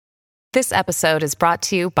This episode is brought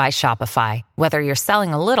to you by Shopify. Whether you're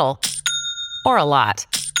selling a little or a lot,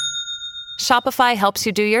 Shopify helps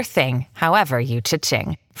you do your thing, however you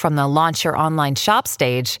cha-ching. From the launch your online shop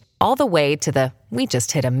stage, all the way to the we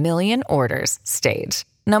just hit 1 million orders stage.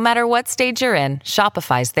 No matter what stage you're in,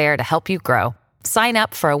 Shopify's there to help you grow. Sign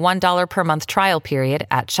up for a $1 per month trial period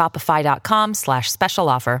at shopify.com/special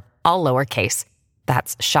offer, all lowercase.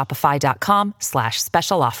 That's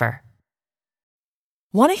shopify.com/special offer.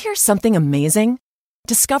 Want to hear something amazing?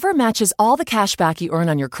 Discover matches all the cash back you earn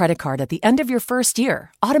on your credit card at the end of your first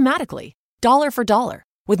year, automatically, dollar for dollar,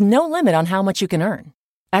 with no limit on how much you can earn.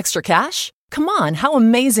 Extra cash? Come on, how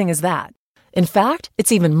amazing is that? In fact,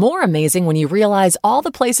 it's even more amazing when you realize all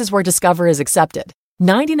the places where Discover is accepted.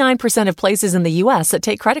 99% of places in the U.S. that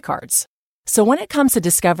take credit cards. So when it comes to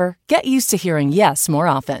Discover, get used to hearing yes more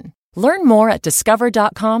often. Learn more at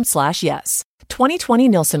discover.com/yes. 2020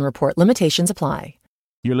 Nielsen Report. Limitations apply.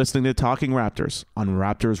 You're listening to Talking Raptors on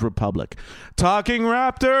Raptors Republic. Talking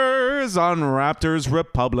Raptors on Raptors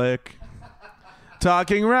Republic.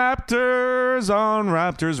 Talking Raptors on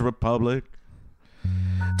Raptors Republic.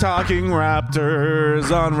 Talking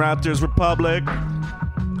Raptors on Raptors Republic.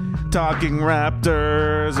 Talking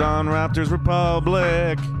Raptors on Raptors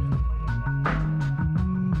Republic.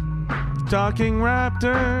 Talking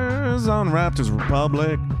Raptors on Raptors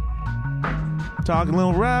Republic. Talking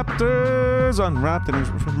little Raptors on Raptors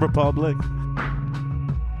Republic.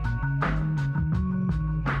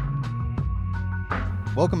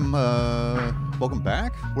 Welcome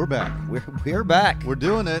back. We're back. We're back. We're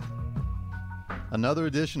doing it. Another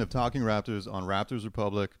edition of Talking Raptors on Raptors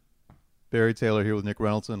Republic. Barry Taylor here with Nick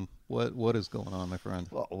Reynolds. What is going on, my friend?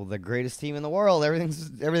 Well, the greatest team in the world.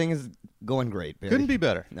 Everything is going great, Barry. Couldn't be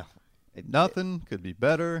better. No. Nothing could be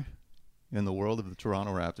better in the world of the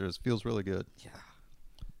Toronto Raptors. Feels really good. Yeah.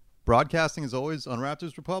 Broadcasting is always on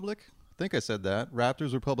Raptors Republic. I think I said that.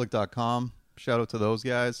 RaptorsRepublic.com. Shout out to those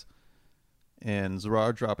guys. And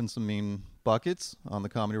Zarar dropping some mean buckets on the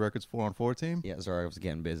Comedy Records 4-on-4 team. Yeah, Zarar was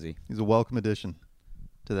getting busy. He's a welcome addition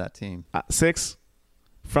to that team. 6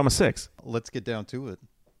 from a 6. Let's get down to it,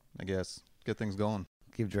 I guess. Get things going.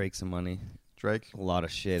 Give Drake some money. Drake? A lot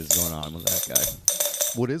of shit is going on with that guy.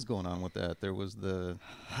 What is going on with that? There was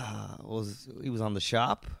He was on The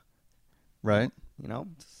Shop. Right? You know?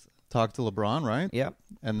 Talked to LeBron, right? Yeah.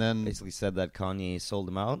 And then Basically said that Kanye sold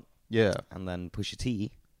him out. Yeah. And then Pusha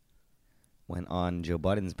T went on Joe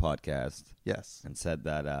Budden's podcast. Yes. And said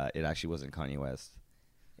that it actually wasn't Kanye West.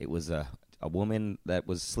 It was a woman that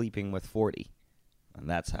was sleeping with 40. And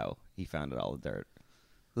that's how he found out all the dirt.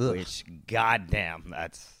 Ugh. Which, goddamn,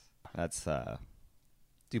 that's. Do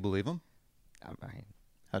you believe him?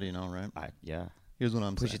 How do you know, right? Yeah. Here's what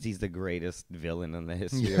I'm saying. Pusha T's the greatest villain in the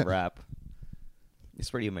history of rap. It's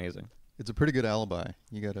pretty amazing. It's a pretty good alibi.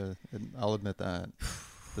 I'll admit that.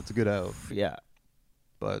 That's a good out. Yeah.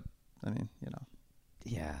 But, I mean, you know.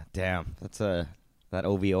 Yeah, damn. That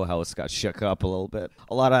OVO house got shook up a little bit.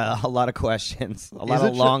 A lot of questions. A lot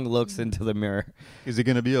of long looks into the mirror. Is it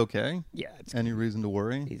going to be okay? Yeah. Any reason to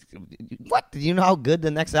worry? What? Do you know how good the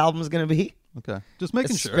next album is going to be? Okay. Just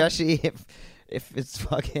making sure. Especially if it's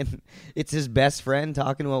his best friend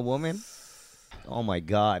talking to a woman. Oh my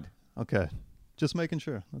God. Okay. Just making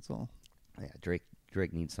sure. That's all. Yeah,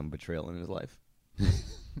 Drake needs some betrayal in his life.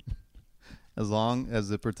 As long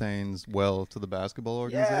as it pertains well to the basketball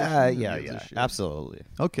organization? Yeah. Absolutely.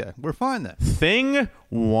 Okay. We're fine then. Thing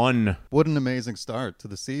 1. What an amazing start to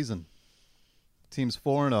the season. Team's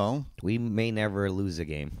 4-0. We may never lose a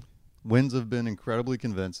game. Wins have been incredibly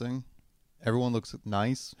convincing. Everyone looks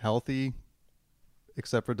nice, healthy,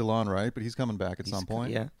 except for DeLon Wright, but he's coming back at some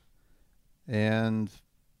point. Yeah. And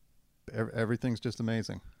everything's just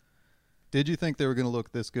amazing. Did you think they were going to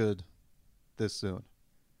look this good this soon?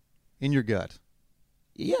 In your gut?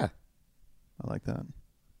 Yeah. I like that.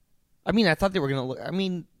 I mean, I thought they were going to look... I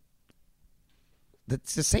mean,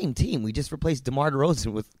 it's the same team. We just replaced DeMar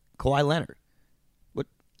DeRozan with Kawhi Leonard. What?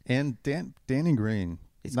 And Danny Green.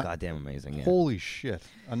 It's goddamn amazing, yeah. Holy shit.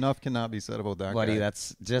 Enough cannot be said about that Buddy, guy.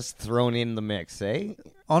 that's just thrown in the mix, eh?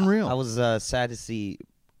 Unreal. I was sad to see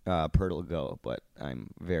Pirtle go, but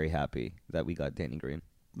I'm very happy that we got Danny Green.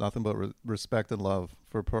 Nothing but respect and love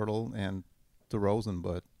for Pirtle and DeRozan,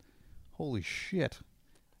 but holy shit.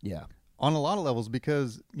 Yeah. On a lot of levels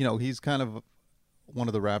because, you know, he's kind of one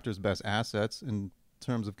of the Raptors' best assets in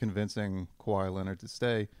terms of convincing Kawhi Leonard to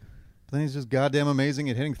stay. But then he's just goddamn amazing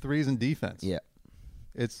at hitting threes and defense. Yeah.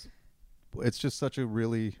 It's just such a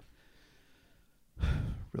really,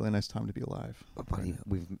 really nice time to be alive. But buddy,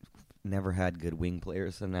 we've never had good wing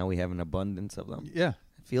players, and now we have an abundance of them. Yeah.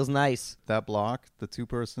 Feels nice. That block, the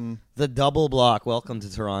 2-person. The double block. Welcome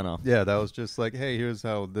to Toronto. Yeah, that was just like, hey, here's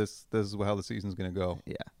how this is how the season's gonna go.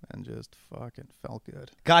 Yeah. And just fucking felt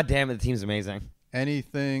good. God damn it, the team's amazing.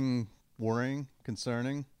 Anything worrying,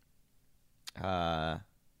 concerning? I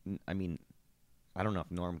mean, I don't know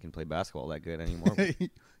if Norm can play basketball that good anymore.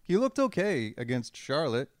 He looked okay against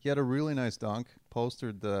Charlotte. He had a really nice dunk.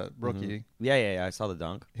 Postered the rookie. Yeah. I saw the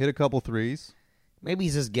dunk. Hit a couple threes. Maybe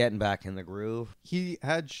he's just getting back in the groove. He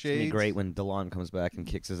had It's gonna be shades. great when DeLon comes back and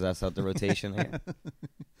kicks his ass out the rotation again.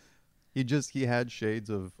 He had shades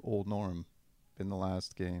of old Norm in the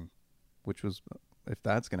last game, which was, if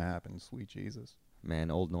that's gonna happen, sweet Jesus.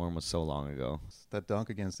 Man, old Norm was so long ago. That dunk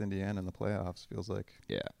against Indiana in the playoffs feels like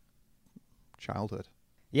Yeah. childhood.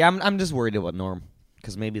 Yeah, I'm just worried about Norm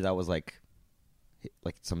because maybe that was like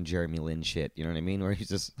some Jeremy Lin shit. You know what I mean? Where he's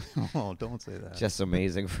just Oh, don't say that. just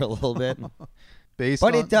amazing for a little bit. Based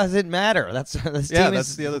But on, it doesn't matter. That's this Yeah, team that's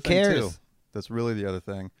is, the other who thing cares? too. That's really the other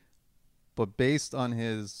thing. But based on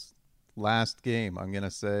his last game, I'm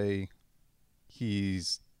gonna say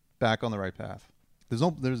he's back on the right path.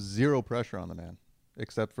 There's zero pressure on the man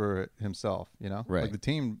except for himself. You know, Right. Like the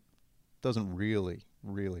team doesn't really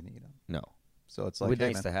need him. No, So it's it like, would be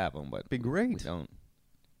hey, nice man, to have him, but be great. We don't.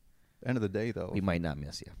 End of the day, though, We might not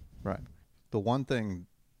miss you. right? The one thing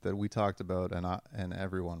that we talked about and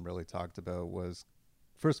everyone really talked about was,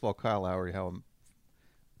 first of all, Kyle Lowry. How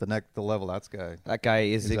the level that guy That guy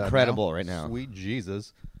is at incredible right now. Sweet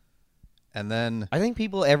Jesus. And then I think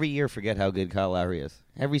people every year forget how good Kyle Lowry is.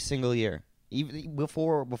 Every single year, even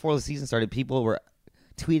before the season started, people were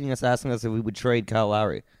tweeting us asking us if we would trade Kyle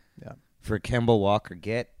Lowry yeah. for Kemba Walker.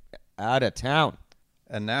 Get out of town.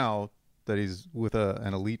 And now that he's with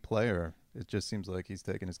an elite player, it just seems like he's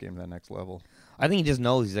taking his game to that next level. I think he just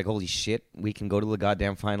knows. He's like, holy shit, we can go to the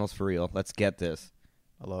goddamn finals for real. Let's get this.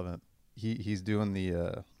 I love it. He's doing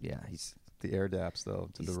the He's air daps though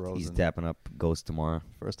to DeRozan. he's dapping up Ghost tomorrow.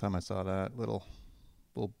 First time I saw that little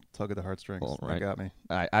tug of the heartstrings. Well, That right. got me.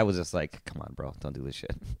 I was just like, come on, bro, don't do this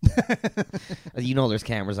shit. You know there's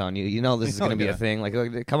cameras on you. You know this is going to be yeah. a thing. Like,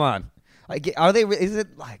 come on. Are they? Is it?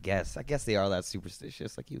 I guess they are that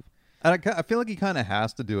superstitious. Like you. And I feel like he kind of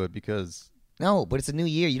has to do it because No, but it's a new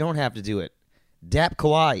year. You don't have to do it. Dap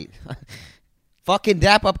Kawhi. Fucking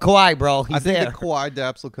dap up Kawhi, bro. He's I think there. the Kawhi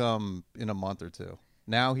daps will come in a month or two.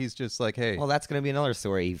 Now he's just like, hey, Well, that's going to be another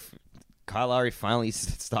story. Kyle Lowry finally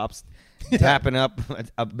stops dapping up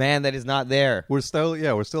a man that is not there. we're still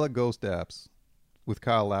at ghost daps with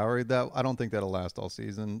Kyle Lowry. That I don't think that'll last all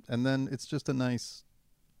season. And then it's just a nice.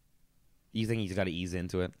 You think he's got to ease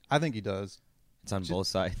into it? I think he does. It's on both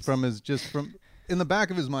sides. From in the back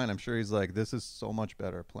of his mind, I'm sure he's like, this is so much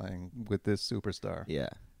better playing with this superstar. Yeah.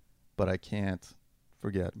 But I can't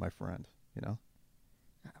forget my friend, you know?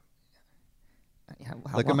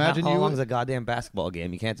 Like, imagine how you- long is a goddamn basketball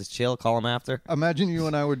game? You can't just chill, call him after? Imagine you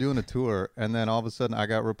and I were doing a tour, and then all of a sudden I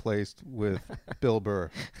got replaced with Bill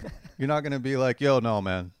Burr. You're not going to be like, yo, no,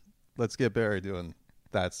 man, let's get Barry doing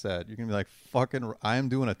that set. You're going to be like, fucking, I am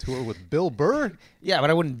doing a tour with Bill Burr? Yeah, but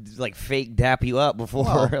I wouldn't like fake dap you up before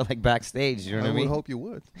Well, like backstage. You know what I would mean? hope you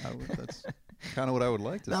would. That's kind of what I would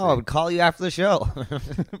like to No, I would call you after the show.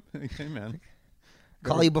 see. Hey, man.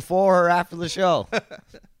 Call you before or after the show.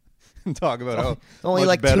 Talk about how It's only much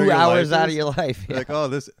like better 2 your hours life out of is. your life. Yeah. Like,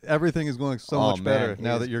 oh, everything is going so Oh, much man, better it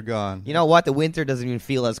now is. that you're gone. You know what? The winter doesn't even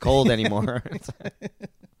feel as cold anymore.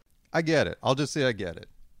 I get it. I'll just say I get it.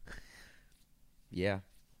 Yeah.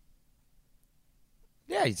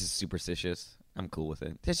 Yeah, he's just superstitious. I'm cool with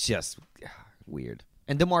it. It's just weird.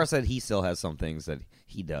 And DeMar said he still has some things that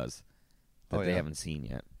he does that Oh, they yeah. haven't seen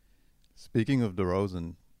yet. Speaking of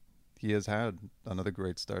DeRozan, he has had another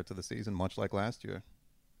great start to the season, much like last year.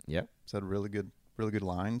 Yep. He's had really good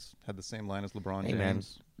lines. Had the same line as LeBron Hey, man.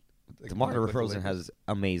 James. DeMar Like the DeRozan Lakers. has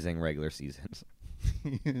amazing regular seasons.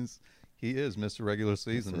 he is Mr. Regular It's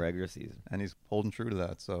Season, the regular season. and he's holding true to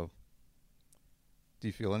that. So, do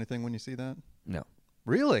you feel anything when you see that? No.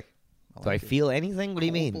 Really? Do I feel anything? What do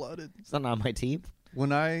you mean? Cold-blooded. It's not on my team.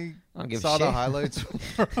 When I don't give a saw the shit. highlights,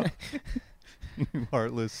 you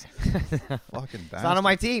heartless fucking bastard. It's not on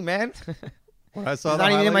my team, man. When I saw He's the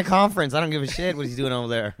not even in my highlights, conference. I don't give a shit what he's doing over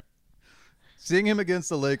there. seeing him against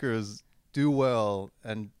the Lakers do well,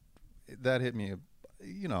 and that hit me.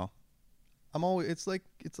 You know, I'm always. It's like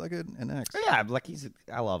an ex. Yeah, like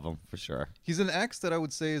I love him for sure. He's an ex that I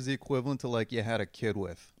would say is the equivalent to like you had a kid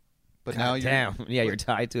with, but now you're Damn. Yeah, you're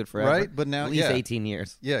tied to it forever. right. But now, At least yeah, 18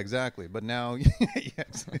 years. yeah, exactly. But now,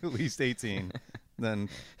 yes, at least 18. Then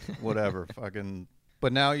whatever, fucking.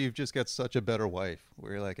 But now you've just got such a better wife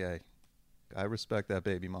where you're like, hey, I respect that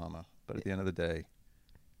baby mama, but at the end of the day,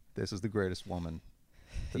 this is the greatest woman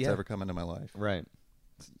that's Yeah. ever come into my life. Right.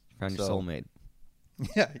 Found your So- soulmate.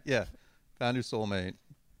 Yeah. Found your soulmate.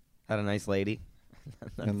 Had a nice lady.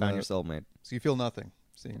 And, Found your soulmate. So you feel nothing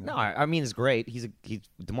seeing No, that. I mean it's great. He's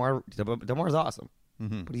Demar's awesome,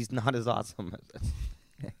 Mhm. but he's not as awesome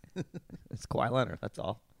as Kawhi Leonard. That's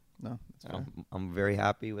all. No, that's fair. I'm very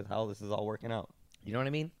happy with how this is all working out. You know what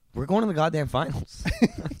I mean? We're going to the goddamn finals.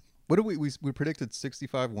 What did we predicted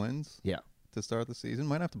 65 wins Yeah, to start the season?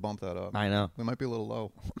 Might have to bump that up. I know. We might be a little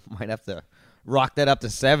low. Might have to rock that up to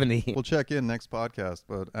 70. We'll check in next podcast,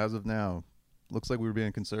 but as of now, looks like we were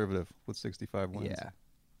being conservative with 65 wins. Yeah.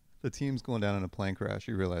 The team's going down in a plane crash.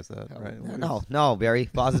 You realize that, right? No, Barry.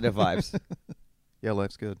 Positive vibes. Yeah,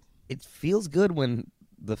 life's good. It feels good when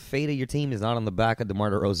the fate of your team is not on the back of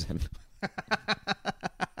DeMar DeRozan.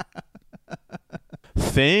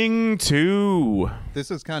 Thing 2.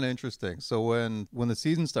 This is kind of interesting. So when the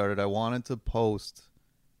season started, I wanted to post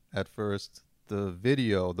at first the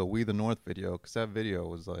video, the We the North video, because that video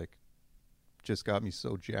was like, just got me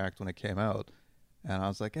so jacked when it came out. And I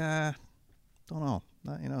was like, don't know.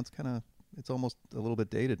 It's almost a little bit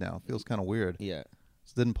dated now. It feels kind of weird. Yeah.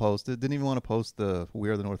 So didn't post it. Didn't even want to post the We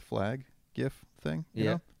Are the North flag GIF thing. You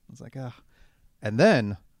know? I was like, And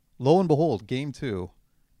then, lo and behold, game 2,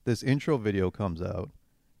 this intro video comes out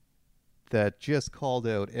that just called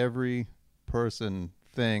out every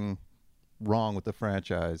thing wrong with the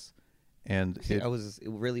franchise. And It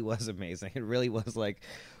really was amazing. It really was like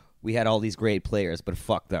we had all these great players, but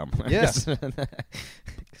fuck them. Yeah.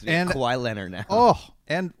 And Kawhi Leonard now.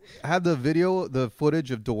 And had the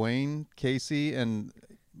footage of Dwayne, Casey, and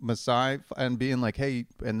Masai, and being like, hey,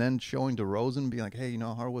 and then showing DeRozan, being like, hey,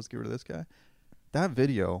 how hard it was to get rid of this guy? That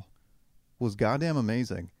video was goddamn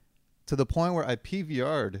amazing. To the point where I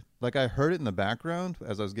PVR'd, like I heard it in the background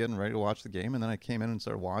as I was getting ready to watch the game, and then I came in and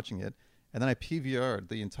started watching it, and then I PVR'd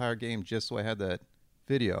the entire game just so I had that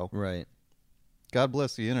video. Right. God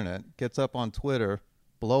bless the internet. Gets up on Twitter,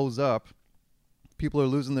 blows up. People are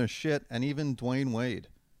losing their shit, and even Dwayne Wade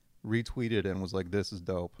retweeted and was like, this is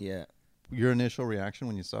dope. Yeah. Your initial reaction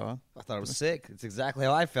when you saw it? I thought it was sick. It's exactly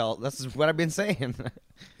how I felt. That's what I've been saying.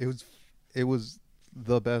 It was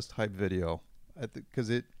the best hype video. Because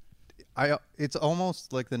it's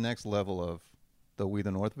almost like the next level of the We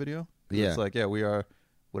the North video. Yeah. It's like, we are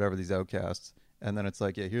whatever these outcasts. And then it's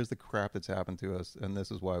like, here's the crap that's happened to us, and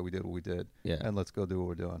this is why we did what we did. Yeah. And let's go do what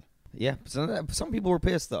we're doing. Yeah. Some people were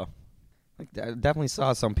pissed, though. Like, I definitely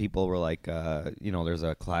saw some people were like, there's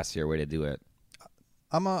a classier way to do it.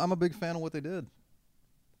 I'm a big fan of what they did.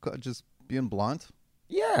 Just being blunt.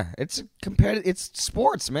 Yeah. It's competitive. It's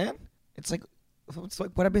sports, man. It's like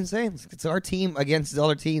what I've been saying. It's our team against the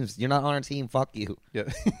other teams. You're not on our team. Fuck you. Yeah.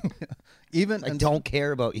 I don't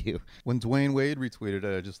care about you. When Dwayne Wade retweeted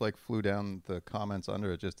it, I just flew down the comments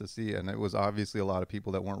under it just to see, and it was obviously a lot of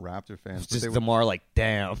people that weren't Raptor fans. It's just DeMar like,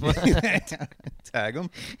 damn. Tag them.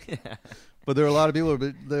 Yeah. But there were a lot of people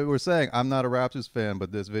that were saying, I'm not a Raptors fan,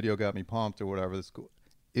 but this video got me pumped or whatever.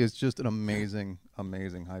 It's just an amazing,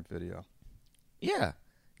 amazing hype video. Yeah.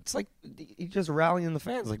 It's like you're just rallying the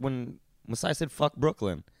fans. Like when Masai said, fuck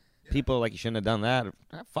Brooklyn. People are like, you shouldn't have done that.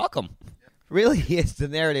 Fuck them. Really, it's the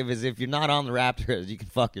narrative is if you're not on the Raptors, you can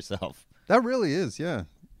fuck yourself. That really is, yeah.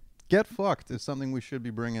 Get fucked is something we should be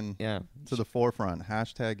bringing to the forefront.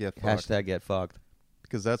 Hashtag get fucked. Hashtag get fucked.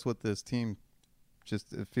 Because that's what this team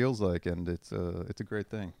it feels like, and it's a great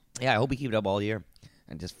thing. Yeah, I hope we keep it up all year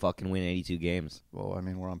and just fucking win 82 games. Well, I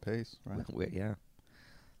mean, we're on pace, right? Yeah.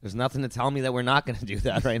 There's nothing to tell me that we're not going to do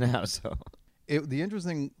that right now, so... The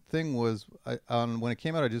interesting thing was, when it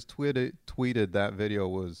came out, I just tweeted that video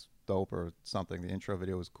was dope or something. The intro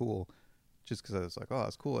video was cool, just because I was like, oh,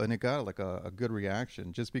 that's cool. And it got a good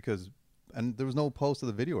reaction just because, and there was no post of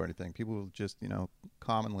the video or anything. People just,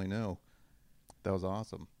 commonly knew. That was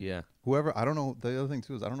awesome. Yeah. Whoever, I don't know, the other thing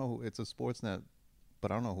too is I don't know who, it's a Sportsnet,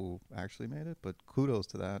 but I don't know who actually made it, but kudos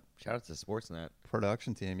to that. Shout out to Sportsnet.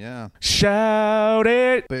 Production team, yeah. Shout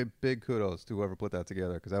it. Big kudos to whoever put that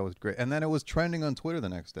together because that was great. And then it was trending on Twitter the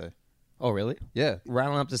next day. Oh, really? Yeah.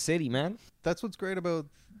 Rattling up the city, man. That's what's great about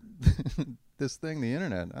this thing, the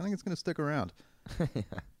internet. I think it's going to stick around.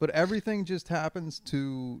 But everything just happens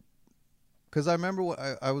to... Because I remember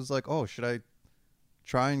I was like, oh, should I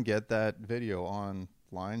try and get that video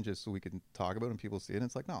online just so we can talk about it and people see it? And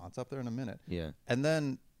it's like, no, it's up there in a minute. Yeah. And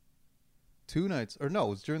then it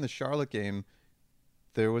was during the Charlotte game,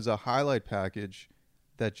 there was a highlight package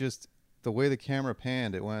that just, the way the camera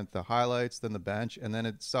panned, it went the highlights, then the bench, and then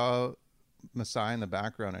it saw Masai in the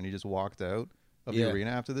background, and he just walked out of the arena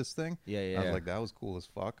after this thing. Yeah. I was like, that was cool as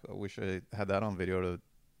fuck. I wish I had that on video to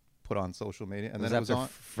put on social media, and was then it was after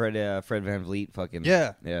on. Fred Van Vliet fucking.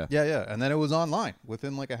 Yeah, Yeah. and then it was online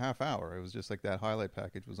within like a half hour. It was just like that highlight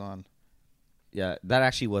package was on. Yeah, that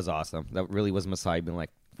actually was awesome. That really was Masai being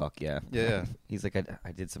like, fuck yeah. Yeah. He's like,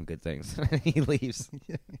 I did some good things. He leaves.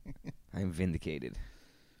 I'm vindicated.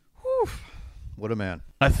 What a man.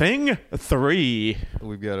 A Thing 3.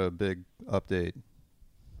 We've got a big update.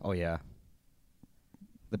 Oh, yeah.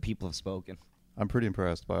 The people have spoken. I'm pretty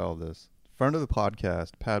impressed by all this. Friend of the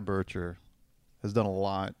podcast, Pat Bircher, has done a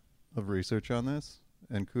lot of research on this,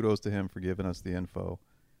 and kudos to him for giving us the info.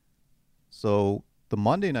 So the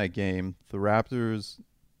Monday night game, the Raptors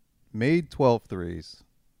made 12 threes,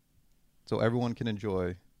 so everyone can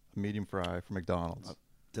enjoy a medium fry from McDonald's.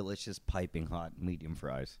 Delicious, piping hot medium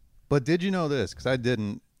fries. But did you know this? Because I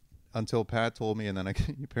didn't until Pat told me, and then I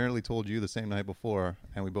apparently told you the same night before,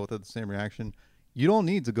 and we both had the same reaction. You don't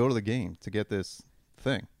need to go to the game to get this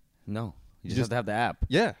thing. No. You just have to have the app.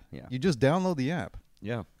 Yeah. Yeah. You just download the app.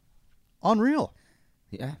 Yeah. Unreal.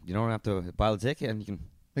 Yeah. You don't have to buy the ticket, and you can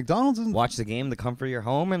McDonald's isn't watch the game, the comfort of your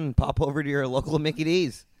home, and pop over to your local Mickey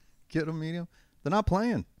D's. get a medium. They're not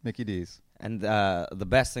playing Mickey D's. And the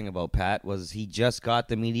best thing about Pat was he just got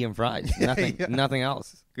the medium fries. Nothing, Yeah. nothing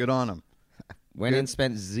else. Good on him. Went in,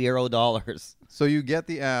 spent $0. So you get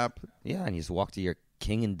the app. Yeah, and you just walk to your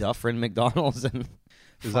King and Dufferin McDonald's and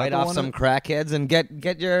Is fight that the off one some crackheads and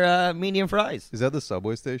get your medium fries. Is that the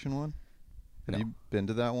subway station one? Have No. you been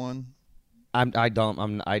to that one? I'm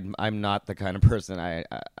not the kind of person. I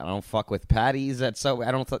don't fuck with patties at Subway.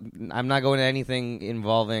 I'm not going to anything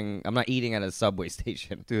involving. I'm not eating at a Subway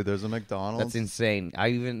station. Dude, there's a McDonald's. That's insane. I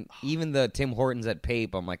even the Tim Hortons at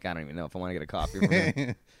Pape. I'm like, I don't even know if I want to get a coffee from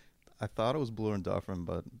there. I thought it was Bloor and Dufferin,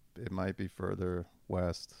 but it might be further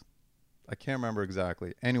west. I can't remember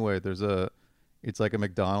exactly. Anyway, it's like a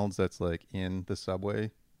McDonald's that's like in the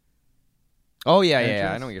subway. Oh yeah.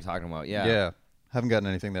 Entrance? I know what you're talking about. Yeah. Yeah. Haven't gotten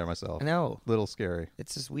anything there myself. I know. Little scary.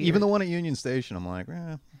 It's just weird. Even the one at Union Station, I'm like,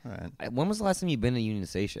 all right. When was the last time you've been to Union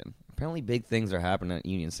Station? Apparently, big things are happening at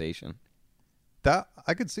Union Station. That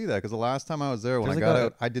I could see that because the last time I was there, when There's I like got a-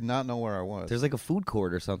 out, I did not know where I was. There's like a food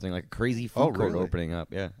court or something, like a crazy food Oh, court really? opening up.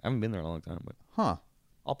 Yeah, I haven't been there in a long time, but Huh.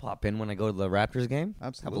 I'll pop in when I go to the Raptors game.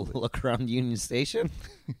 Absolutely. Have a look around Union Station.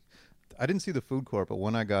 I didn't see the food court, but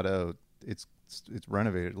when I got out, it's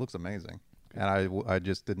renovated. It looks amazing, and I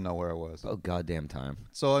just didn't know where I was. Oh goddamn time!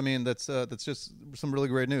 So I mean, that's just some really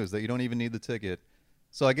great news that you don't even need the ticket.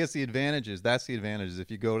 So I guess the advantage is if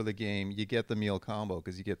you go to the game, you get the meal combo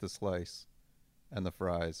because you get the slice and the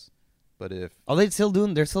fries. But if Are they still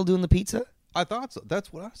doing? They're still doing the pizza. I thought so,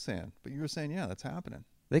 that's what I was saying. But you were saying, yeah, that's happening.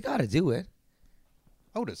 They got to do it.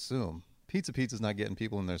 I would assume Pizza's not getting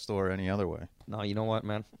people in their store any other way. No, you know what,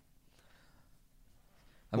 man?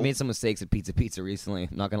 I've made some mistakes at Pizza recently.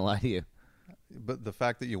 I'm not gonna lie to you. But the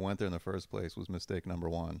fact that you went there in the first place was mistake number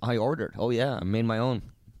one. I ordered. Oh yeah, I made my own.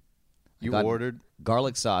 You got ordered.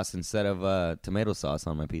 garlic sauce instead of tomato sauce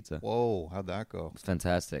on my pizza. Whoa, how'd that go? It's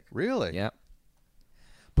fantastic. Really? Yeah.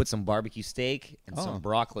 Put some barbecue steak and Oh. some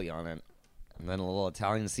broccoli on it, and then a little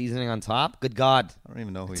Italian seasoning on top. Good God, I don't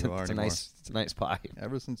even know who it's you are a anymore. it's a nice pie.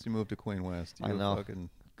 Ever since you moved to Queen West, I know.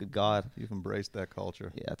 Good God. You've embraced that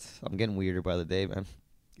culture. Yeah, I'm getting weirder by the day, man.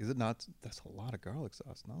 Is it not? That's a lot of garlic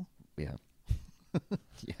sauce, no? Yeah.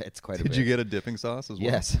 Yeah, it's quite a Did bit. you get a dipping sauce as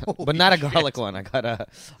well? Yes, Holy but not a shit. garlic one. I got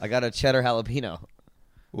a cheddar jalapeno.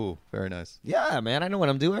 Ooh, very nice. Yeah, man, I know what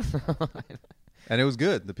I'm doing. And it was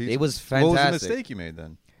good. The pizza. It was What was the fantastic. mistake you made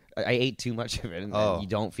then? I ate too much of it, and Oh. you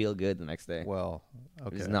don't feel good the next day. Well,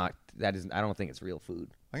 okay. It's not. That is. I don't think it's real food.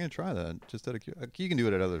 I'm gonna try that. Just out of you can do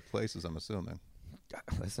it at other places, I'm assuming.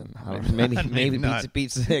 Listen, maybe Maybe not.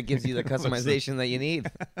 Pizza gives you the customization that you need.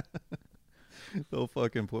 They'll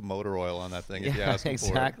fucking put motor oil on that thing if you ask them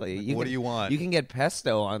exactly. for it. Like, what do you want? You can get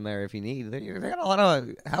pesto on there if you need. They got a lot of.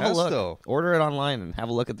 Have a Pesto. look. Order it online and have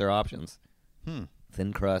a look at their options.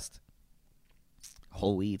 Thin crust,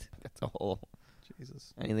 whole wheat. That's a whole.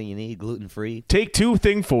 Jesus. Anything you need, gluten free. Take two,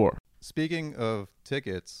 Thing 4. Speaking of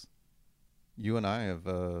tickets, you and I have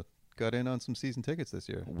got in on some season tickets this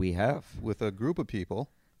year We have. with a group of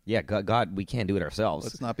people. Yeah, God, we can't do it ourselves.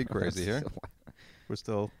 Let's not be crazy here. We're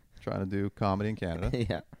still trying to do comedy in Canada.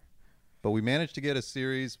 Yeah. But we managed to get a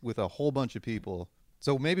series with a whole bunch of people.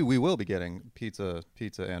 So maybe we will be getting pizza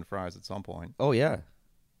and fries at some point. Oh yeah.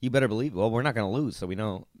 You better believe. Well, we're not going to lose, so we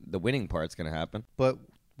know the winning part's going to happen. But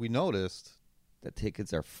we noticed The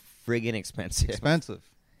tickets are friggin' expensive. expensive,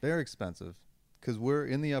 very expensive, because we're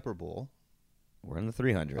in the upper bowl. We're in the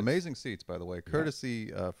 300s. Amazing seats, by the way. Courtesy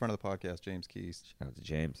friend of the podcast, James Keys. Shout out to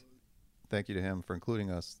James. Thank you to him for including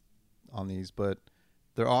us on these. But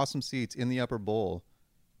they're awesome seats in the upper bowl,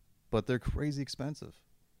 but they're crazy expensive.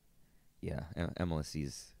 Yeah,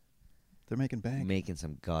 MLSC's They're making bank. making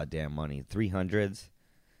some goddamn money. 300s,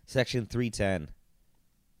 Section 310,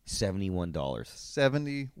 $71.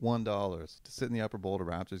 $71 to sit in the upper bowl at a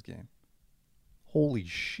Raptors game. Holy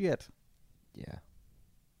shit. Yeah,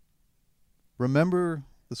 Remember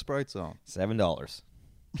the Sprite Zone. $7.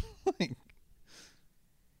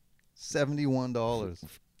 $71.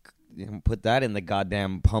 You can put that in the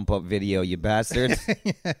goddamn pump up video, you bastards.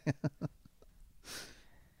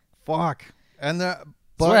 Fuck. And That's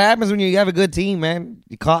what happens when you have a good team, man.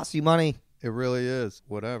 It costs you money. it really is.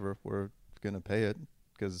 Whatever. We're going to pay it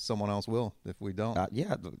because someone else will if we don't.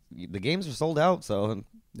 Yeah, the games are sold out, so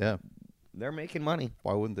Yeah. they're making money.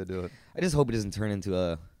 Why wouldn't they do it? I just hope it doesn't turn into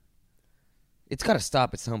a. It's got to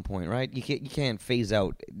stop at some point, right? You can't phase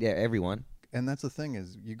out everyone. And that's the thing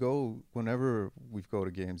is, you go whenever we go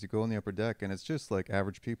to games, you go in the upper deck, and it's just like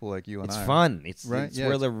average people like you and It's I. fun. It's Right? it's Yeah.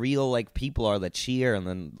 where the real like people are that cheer, and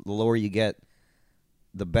then the lower you get,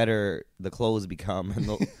 the better the clothes become, and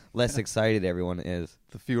the less excited everyone is.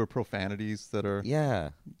 The fewer profanities that are Yeah,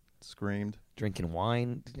 screamed. drinking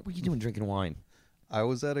wine. What are you doing drinking wine? I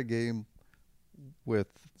was at a game with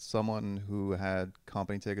someone who had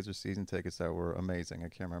company tickets or season tickets that were amazing. I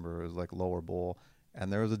can't remember. It was like lower bowl.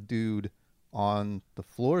 And there was a dude on the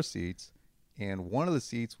floor seats, and one of the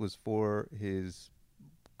seats was for his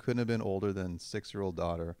couldn't have been older than 6-year-old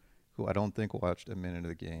daughter, who I don't think watched a minute of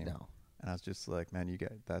the game. No. And I was just like, man, you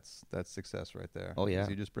get that's success right there. Oh, yeah. 'Cause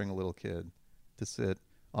you just bring a little kid to sit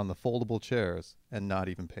on the foldable chairs and not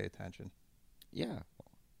even pay attention. Yeah.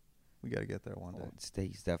 We got to get there one day. Well,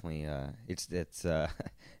 he's definitely it's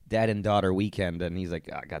dad and daughter weekend, and he's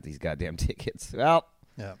like, I got these goddamn tickets. Well,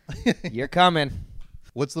 Yeah. you're coming.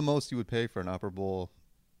 What's the most you would pay for an upper bowl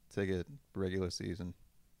ticket regular season?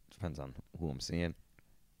 Depends on who I'm seeing.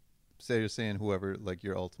 Say you're seeing whoever, like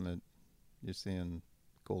your ultimate, you're seeing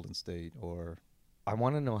Golden State or I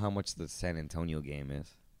want to know how much the San Antonio game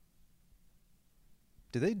is.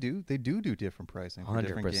 do they do different pricing for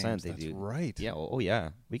different 100% games? they That's do. right. Yeah. Oh yeah.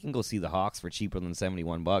 We can go see the Hawks for cheaper than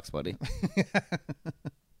 $71, buddy.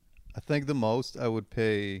 I think the most I would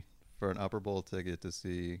pay for an upper bowl ticket to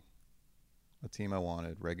see a team I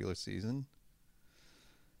wanted regular season.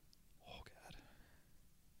 Oh God,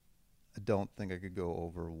 I don't think I could go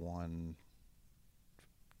over 120.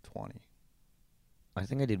 I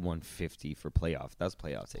think I did 150 for playoff. That's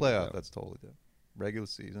playoff. ticket, Playoff, though. that's totally different. Regular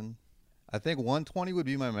season, I think 120 would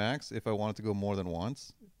be my max if I wanted to go more than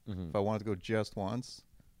once. Mhm. If I wanted to go just once,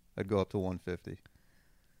 I'd go up to 150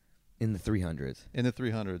 In the 300s. in the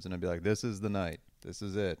 300s, and I'd be like, "This is the night. This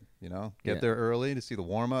is it." You know, get Yeah. there early to see the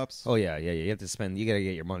warm ups. Oh yeah. You have to spend. You got to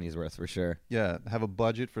get your money's worth for sure. Yeah, have a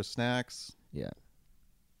budget for snacks, Yeah.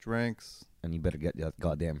 drinks. And you better get that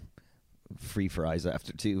goddamn free fries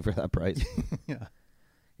after too for that price. Yeah,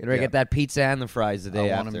 You better Yeah. get that pizza and the fries the day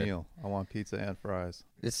I after. want a meal. I want pizza and fries.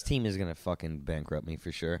 This team is gonna fucking bankrupt me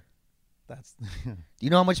for sure. That's Do you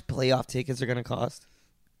know how much playoff tickets are gonna cost?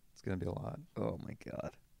 it's gonna be a lot. Oh my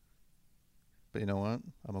god. But you know what?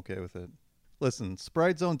 I'm okay with it. Listen,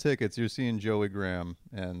 Sprite Zone tickets. You're seeing Joey Graham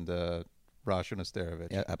and Rasha Nesterovic,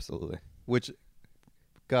 Yeah, absolutely. which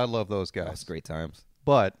God love those That guys. was great times.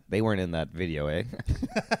 But They weren't in that video, eh?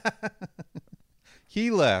 he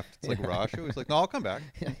left. It's like Rasha. He's like, no, I'll come back.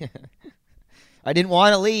 I didn't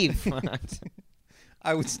want to leave.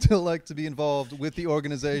 I would still like to be involved with the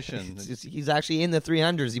organization. He's actually in the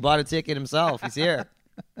 300s. He bought a ticket himself. He's here.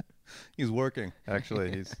 He's working.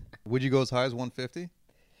 Actually, he's. Would you go as high as 150?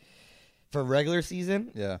 For regular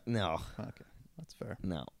season? Yeah. No. Okay, that's fair.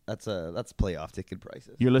 No. That's playoff ticket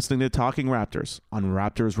prices. You're listening to Talking Raptors on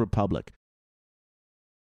Raptors Republic.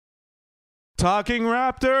 Talking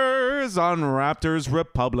Raptors on Raptors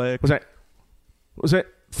Republic. Was that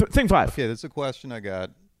thing 5? Okay, this is a question I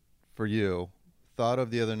got for you. Thought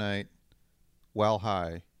of the other night while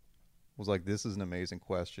high. Was like, this is an amazing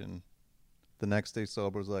question. The next day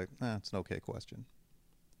sober was like, it's an okay question.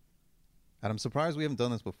 And I'm surprised we haven't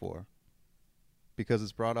done this before because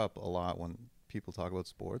it's brought up a lot when people talk about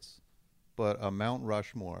sports. But a Mount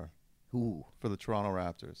Rushmore Ooh. for the Toronto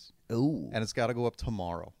Raptors. Ooh. And it's got to go up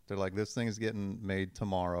tomorrow. They're like, this thing is getting made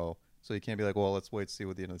tomorrow. So you can't be like, well, let's wait to see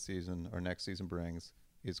what the end of the season or next season brings.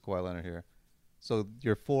 Is Kawhi Leonard here? So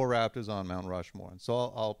your 4 Raptors on Mount Rushmore. So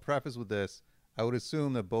I'll preface with this. I would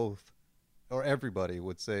assume that both or everybody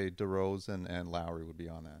would say DeRozan and Lowry would be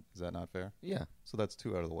on that. Is that not fair? Yeah. So that's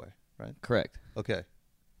 2 out of the way, right? Correct. Okay.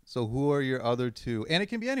 So who are your other 2? And it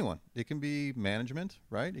can be anyone. It can be management,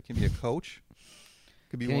 right? It can be a coach.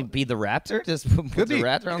 Could be Can one. it be the Raptor? Just put Could the be.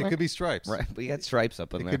 Raptor on It there? could be Stripes. Right. We got stripes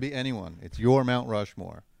up in It there. could be anyone. It's your Mount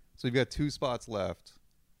Rushmore. So you've got 2 spots left.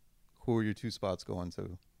 Who are your 2 spots going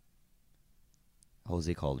to?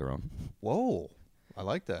 Jose Calderon. Whoa. I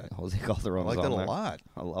like that. Jose Calderon. I like that a lot.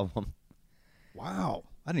 I love him. Wow.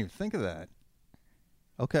 I didn't even think of that.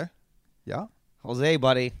 Okay. Yeah. Jose,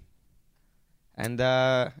 buddy. And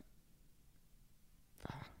I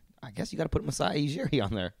guess you got to put Masai Ujiri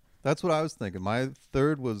on there. That's what I was thinking. My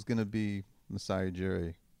third was going to be Masai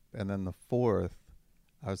Ujiri. And then the fourth,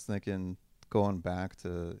 I was thinking going back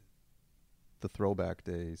to the throwback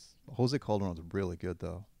days. Jose Calderon's really good,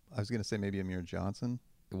 though. I was going to say maybe Amir Johnson.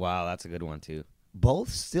 Wow, that's a good one, too. Both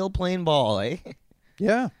still playing ball, eh?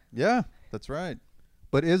 Yeah, that's right.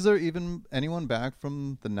 But is there even anyone back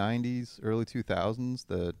from the 90s, early 2000s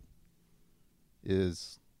that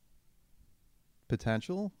is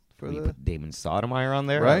potential for We the... put Damon Sotomayor on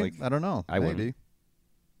there? Right? Like, I don't know. I Maybe.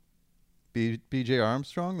 B.J.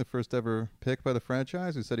 Armstrong, the first ever pick by the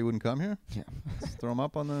franchise, who said he wouldn't come here? Yeah. Let's throw him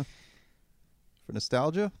up on the... for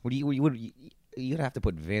nostalgia? You'd have to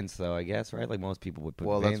put Vince, though, I guess, right? Like most people would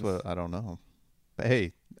put Vince. That's what... I don't know. But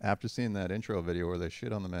hey, after seeing that intro video where they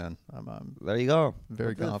shit on the man, I'm There you go.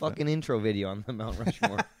 very Put the confident. fucking intro video on the Mount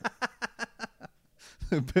Rushmore.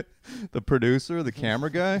 The producer, the camera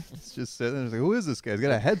guy, is just sitting there. He's like, who is this guy? He's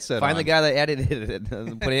got a headset Find on. the guy that edited it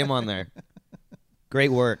and put him on there.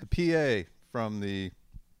 Great work. The PA from the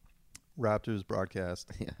Raptors broadcast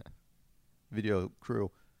Yeah. video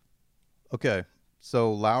crew. Okay,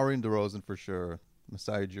 so Lowry and DeRozan for sure.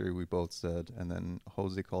 Masai Ujiri, we both said. And then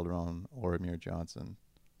Jose Calderon or Amir Johnson.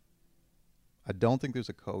 I don't think there's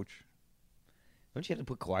a coach. Don't you have to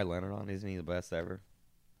put Kawhi Leonard on? Isn't he the best ever?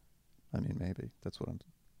 I mean, maybe. That's what I'm...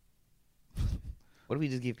 What if we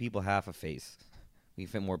just give people half a face? We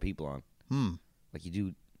fit more people on. Like you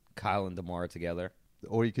do Kyle and DeMar together.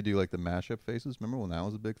 Or you could do like the mashup faces. Remember when that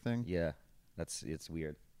was a big thing? Yeah. It's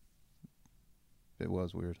weird. It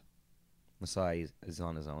was weird. Masai is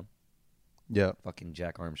on his own. Yeah. Fucking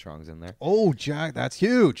Jack Armstrong's in there. Oh, Jack, that's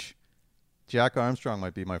huge. Jack Armstrong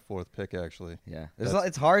might be my fourth pick, actually. Yeah.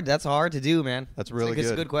 It's hard. That's hard to do, man. That's really It's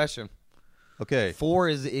a good. good question. Okay. 4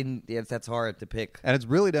 is in. Yes, that's hard to pick. And it's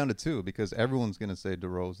really down to 2 because everyone's going to say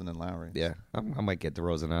DeRozan and Lowry. Yeah. I might get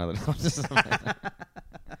DeRozan out of it.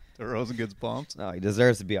 DeRozan gets bumped. No, he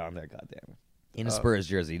deserves to be on there, goddamn. In a Spurs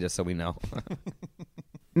jersey, just so we know.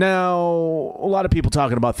 Now, a lot of people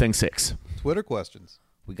talking about Thing 6. Twitter questions.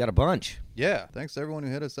 We got a bunch. Yeah. Thanks to everyone who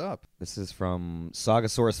hit us up. This is from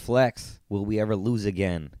Sagasaurus Flex. Will we ever lose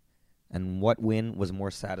again? And what win was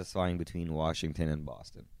more satisfying between Washington and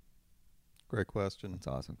Boston? Great question. That's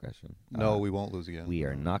an awesome question. No, we won't lose again. We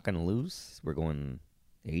are not going to lose. We're going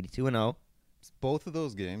 82-0. Both of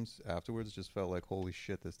those games afterwards just felt like, holy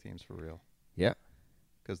shit, this team's for real. Yeah.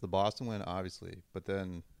 Because the Boston win, obviously, but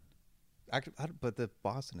then, but the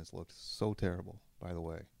Boston has looked so terrible. By the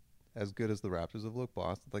way, as good as the Raptors have looked,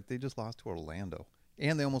 Boston, like they just lost to Orlando,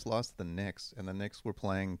 and they almost lost to the Knicks, and the Knicks were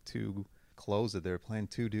playing to close it. They were playing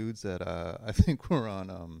 2 dudes that I think were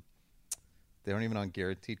on. They aren't even on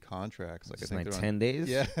guaranteed contracts. Like Just I think like they're 10 on, days.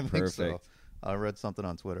 Yeah, I think so. Perfect. I read something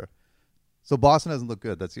on Twitter. So Boston hasn't looked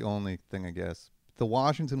good. That's the only thing, I guess. The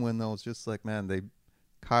Washington win, though, is just like, man,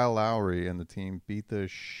 Kyle Lowry and the team beat the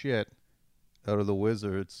shit out of the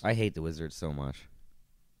Wizards. I hate the Wizards so much.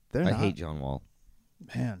 They're I not- hate John Wall.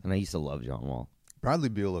 Man, And I used to love John Wall. Bradley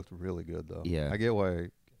Beal looked really good, though. Yeah. I get why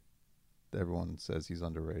everyone says he's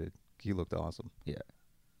underrated. He looked awesome. Yeah.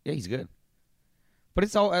 Yeah, he's good. But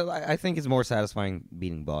it's all. I think it's more satisfying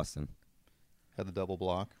beating Boston. Had the double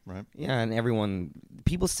block, right? Yeah, and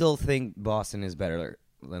people still think Boston is better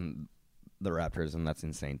than the Raptors, and that's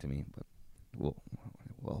insane to me. But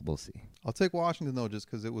we'll see. I'll take Washington, though, just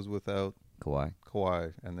because it was without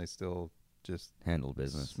Kawhi and they still just handled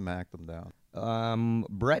business. smacked them down.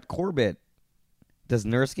 Brett Corbett. Does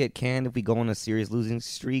Nurse get canned if we go on a serious losing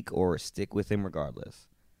streak, or stick with him regardless?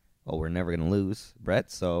 Well, we're never going to lose, Brett,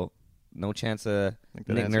 so no chance of think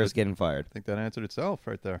that Nick answered Nurse it. getting fired. I think that answered itself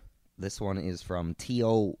right there. This one is from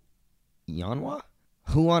T.O. Yanwa.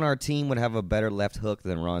 Who on our team would have a better left hook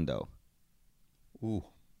than Rondo? Ooh.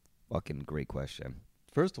 Fucking great question.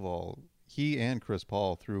 First of all, he and Chris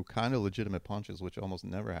Paul threw kind of legitimate punches, which almost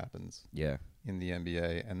never happens Yeah. in the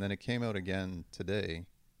NBA. And then it came out again today,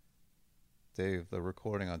 Dave, the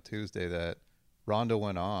recording on Tuesday, that Rondo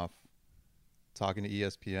went off talking to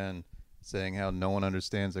ESPN saying how no one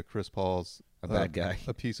understands that Chris Paul's A bad guy.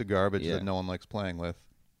 a piece of garbage Yeah. that no one likes playing with,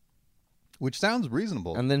 which sounds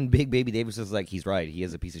reasonable. And then Big Baby Davis is like, he's right. He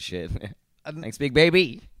is a piece of shit. And Thanks, Big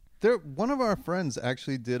Baby. one of our friends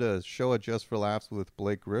actually did a show at Just for Laughs with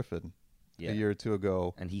Blake Griffin Yeah. a year or two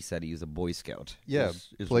ago. And he said he was a Boy Scout. Yeah,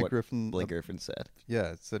 is Blake what Griffin- Blake Griffin said.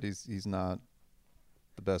 Yeah, it said he's not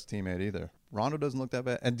the best teammate either. Rondo doesn't look that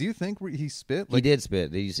bad. And do you think he spit? He did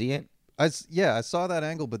spit. Did you see it? I saw that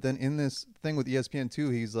angle, but then in this thing with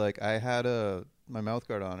ESPN2, he's like, I had my mouth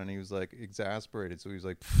guard on, and he was like exasperated. So he was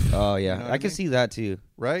like, Oh yeah, you know what I I can mean? see that too.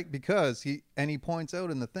 right? Because he points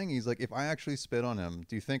out in the thing, he's like, if I actually spit on him,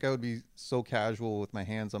 do you think I would be so casual with my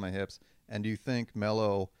hands on my hips? And do you think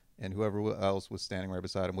Melo and whoever else was standing right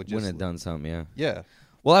beside him would just Wouldn't have done something, yeah. Yeah,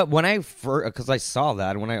 Well, when I first, because I saw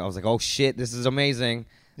that, when I was like, oh shit, this is amazing,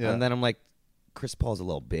 Yeah. and then I'm like, Chris Paul's a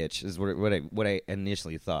little bitch. Is what I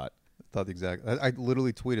initially thought. thought the exact. I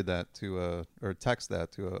literally tweeted that to or text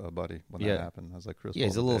that to a buddy when Yeah. that happened. I was like, Chris. Yeah,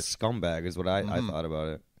 he's Paul's a little bitch. scumbag, is what I thought about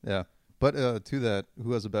it. Yeah, but to that,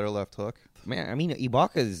 who has a better left hook? Man, I mean,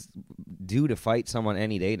 Ibaka's due to fight someone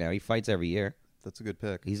any day now. He fights every year. That's a good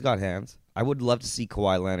pick. He's got hands. I would love to see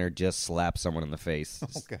Kawhi Leonard just slap someone in the face.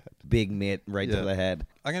 Oh God. Big mitt right to Yeah. the head.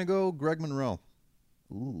 I'm gonna go Greg Monroe,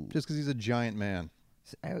 Ooh. just because he's a giant man.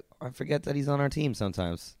 I forget that he's on our team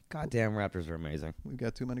sometimes. Goddamn, Raptors are amazing. We've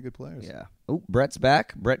got too many good players. Yeah. Oh, Brett's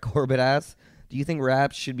back. Brett Corbett asks, do you think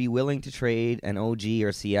Raps should be willing to trade an OG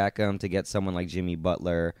or Siakam to get someone like Jimmy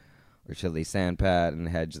Butler, or should they sandpat and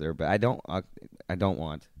hedge their bet? I don't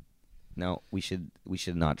want. No, we should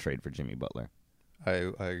not trade for Jimmy Butler.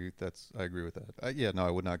 I agree with that.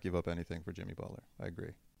 I would not give up anything for Jimmy Butler. I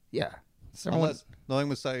agree. Yeah. Unless, knowing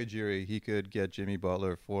Masai Ujiri, he could get Jimmy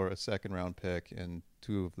Butler for a second round pick and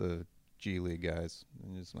 2 of the G League guys.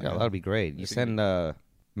 And just like, Yeah, that would be great. You think send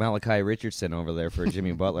Malachi Richardson over there for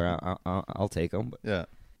Jimmy Butler. I'll take him. Yeah.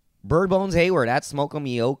 Birdbones Hayward at Smokem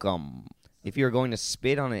Yokum. If you're going to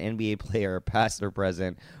spit on an NBA player, past or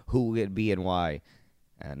present, who would it be and why?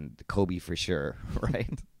 And Kobe for sure,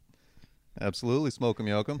 right? Absolutely. Smoke 'em,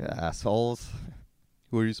 yoke 'em. Assholes.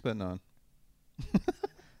 Who are you spitting on?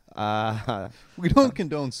 Uh, We don't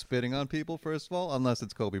condone spitting on people, first of all, unless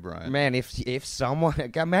it's Kobe Bryant. man, if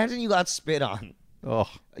someone imagine you got spit on, Oh,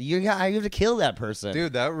 you have to kill that person,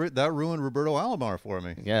 dude, that ruined Roberto Alomar for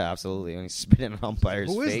me. Yeah, absolutely. And he's spitting on umpires'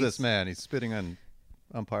 Who is face. this man? He's spitting on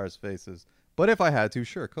umpires' faces. But if I had to,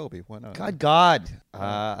 sure, Kobe. Why not? God.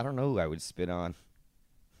 I don't know who I would spit on.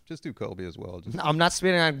 Just do Kobe as well. Just No, I'm not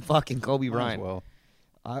spitting on fucking Kobe might as Bryant. well.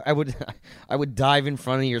 I would dive in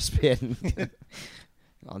front of your spit.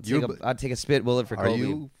 I'd take a spit bullet for Are Kobe.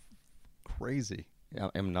 you crazy? I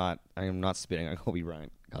am not spitting on Kobe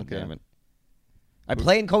Bryant. God Okay. damn it. I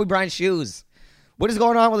play in Kobe Bryant's shoes. What is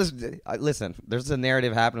going on with this? Listen, there's a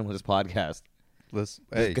narrative happening with this podcast. Listen,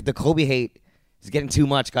 hey, The Kobe hate is getting too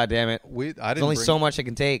much. God damn it. I There's only so much I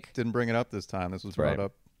can take. didn't bring it up this time. This was Right. brought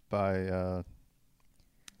up by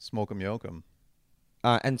Smoke 'em, yoke 'em.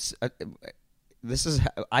 This is.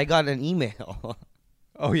 I got an email.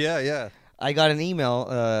 Oh yeah. I got an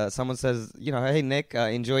email. Someone says, hey, Nick,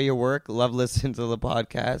 enjoy your work. Love listening to the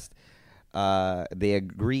podcast. They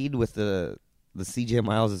agreed with the CJ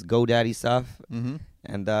Miles' GoDaddy stuff. Mm-hmm.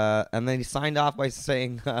 And then he signed off by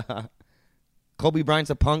saying, Kobe Bryant's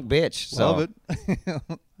a punk bitch. So, Love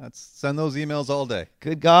it. Send those emails all day.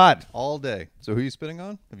 Good God. All day. So who are you spitting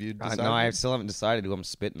on? Have you decided? No, I still haven't decided who I'm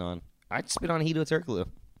spitting on. I'd spit on Hito Turkoglu.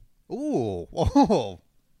 Ooh. Whoa.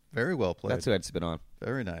 Very well played. That's who I'd spit on.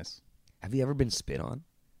 Very nice. Have you ever been spit on?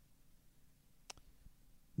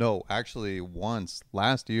 No, actually, once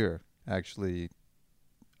last year,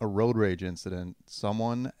 a road rage incident.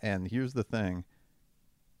 And here's the thing,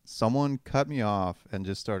 someone cut me off and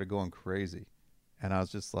just started going crazy, and I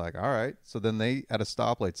was just like, all right. So then they at a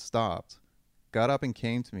stoplight stopped, got up and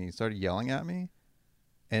came to me, started yelling at me,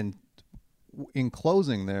 and in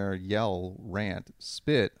closing their rant,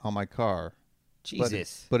 spit on my car.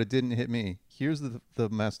 Jesus. But it didn't hit me. Here's the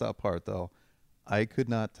messed up part, though. I could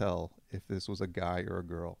not tell if this was a guy or a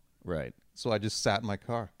girl. Right. So I just sat in my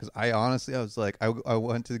car because I was like, I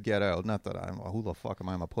went to get out. Not that who the fuck am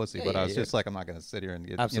I? I'm a pussy. Yeah, but I yeah, was just like, I'm not going to sit here and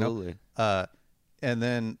get, Absolutely. And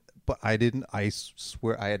then, but I didn't, I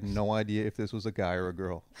swear I had no idea if this was a guy or a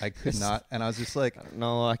girl. I could not. And I was just like,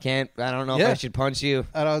 No, I can't. I don't know Yeah. if I should punch you.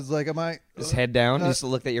 and I was like, am I? Just head down. Just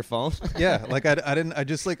looked at your phone. Yeah. Like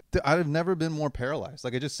I've never been more paralyzed.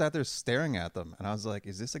 Like I just sat there staring at them. And I was like,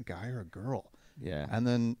 is this a guy or a girl? Yeah. And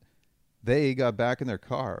then they got back in their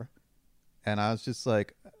car, and I was just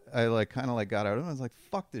like, I kind of got out, and I was like,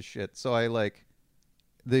 fuck this shit. So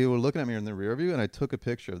they were looking at me in the rear view, and I took a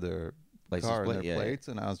picture of their License car plate, and their yeah, plates,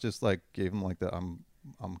 and I was just like, gave them like the I'm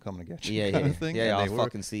coming to get you Yeah, kind yeah. of thing. Yeah, and I'll they were,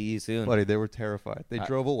 fucking see you soon. buddy, they were terrified. They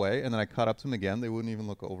drove away, and then I caught up to them again. They wouldn't even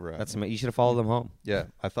look over at me. You should have followed them home. Yeah,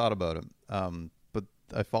 I thought about it. But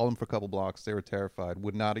I followed them for a couple blocks. They were terrified.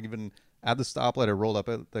 Would not even At the stoplight, I rolled up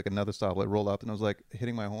at like another stoplight, rolled up, and I was like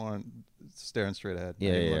hitting my horn, staring straight ahead,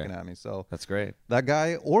 Yeah, not even yeah. looking at me. So That's great. that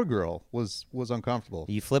guy or girl was uncomfortable.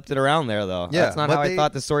 You flipped it around there, though. Yeah, That's not but how I they-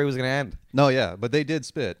 thought the story was going to end. No, yeah, but they did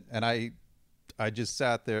spit, and I just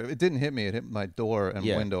sat there. It didn't hit me; it hit my door and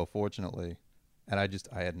Yeah. window, fortunately, and I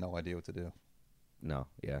had no idea what to do. No,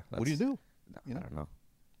 yeah. What do you do? You I know? don't know.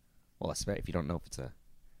 Well, especially if you don't know if it's a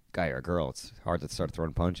guy or a girl, it's hard to start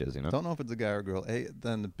throwing punches, you know? Don't know if it's a guy or a girl. A,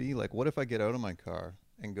 then B, like, what if I get out of my car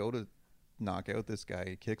and go to knock out this guy?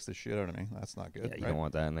 He kicks the shit out of me. That's not good. Yeah, you right? don't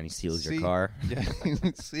want that, and then he steals C, your car. Yeah.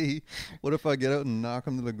 C, what if I get out and knock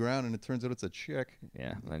him to the ground and it turns out it's a chick?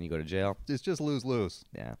 Yeah, and then you go to jail. It's just lose.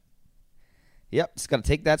 Yeah. Yep, just got to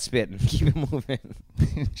take that spit and keep it moving.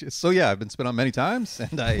 So yeah, I've been spit on many times,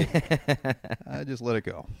 and I just let it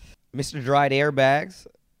go. Mr. Dried Airbags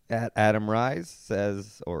at Adam Riz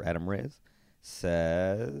says,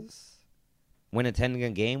 when attending a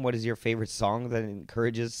game, what is your favorite song that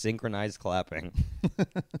encourages synchronized clapping?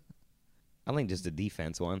 I think just a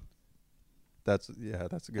defense one. That's a good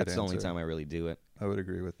That's answer. the only time I really do it. I would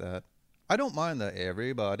agree with that. I don't mind that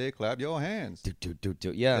everybody clap your hands. Yeah,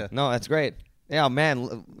 Yeah. no, that's great. Yeah,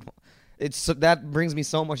 man, that brings me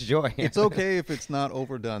so much joy. It's okay if it's not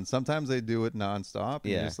overdone. Sometimes they do it nonstop.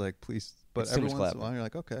 And Yeah. you're just like, please. But It's too every much once in a clapping. while, you're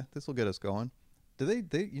like, okay, this will get us going. Do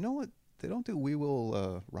they? You know what? They don't do "We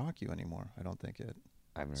Will Rock You" anymore. I don't think at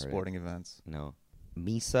I haven't heard sporting events. it. No.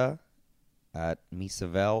 Misa at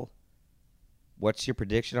Misavel. What's your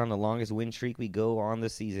prediction on the longest win streak we go on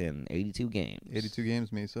this season? 82 games. 82 games,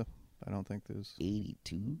 Misa. I don't think there's.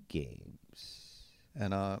 82 games.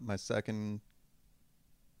 And my second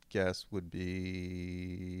guess would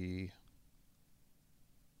be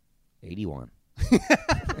 81.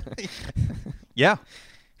 Yeah.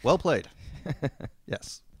 Well played.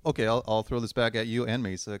 Yes. Okay, I'll throw this back at you and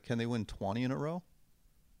Mesa. Can they win 20 in a row?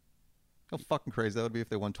 How fucking crazy that would be if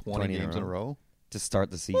they won 20 games in a row. To start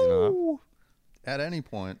the season off. Woo! At any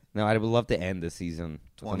point. No, I would love to end the season.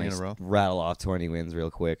 20 in a row. Rattle off 20 wins real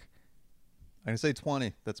quick. I'm going to say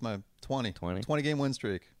 20. That's my 20. 20? Game win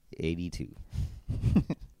streak. 82.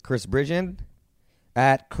 Chris Bridgen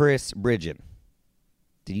at Chris Bridgen.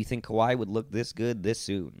 Did you think Kawhi would look this good this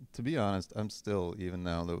soon? To be honest, I'm still, even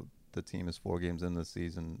now the team is 4 games in this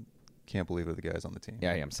season, can't believe that the guy's on the team.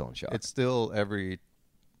 Yeah, I'm still in shock. It's still every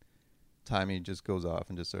time he just goes off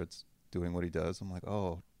and just starts doing what he does, I'm like,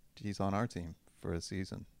 oh, he's on our team for a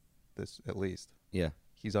season, this at least. Yeah.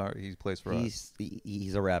 He plays for us.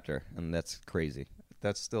 He's a Raptor, and that's crazy.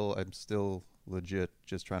 I'm still legit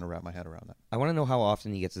just trying to wrap my head around that. I want to know how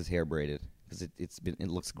often he gets his hair braided because it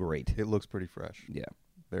looks great. It looks pretty fresh. Yeah,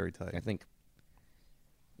 Very tight. I think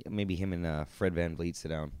maybe him and Fred VanVleet sit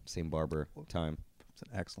down, same barber time. It's an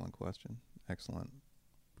excellent question. Excellent.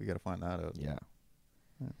 We got to find that out. Yeah.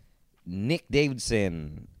 Nick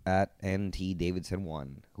Davidson at NT Davidson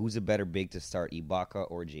 1. Who's a better big to start, Ibaka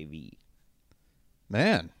or JV?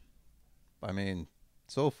 Man, I mean,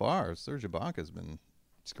 so far, Serge Ibaka's been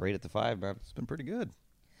It's great at the 5, man. it's been pretty good.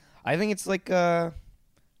 I think it's like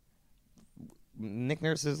Nick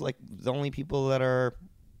Nurse is like the only people that are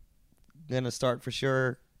going to start for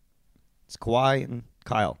sure. It's Kawhi and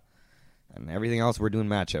Kyle. And everything else we're doing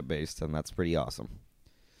matchup based, and that's pretty awesome.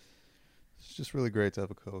 It's just really great to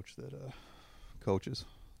have a coach that coaches.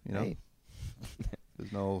 You know, Hey.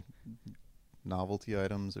 there's no novelty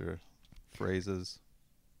items or phrases.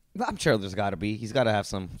 I'm sure there's got to be. He's got to have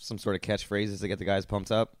some sort of catchphrases to get the guys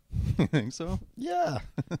pumped up. You think so? Yeah.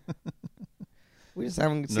 We just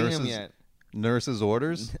haven't seen him yet. Nurse's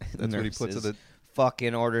orders. That's what he puts Nurses. at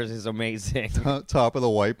Fucking orders is amazing. the top of the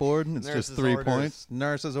whiteboard. And it's Nurse's just 3 orders. points.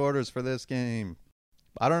 Nurse's orders for this game.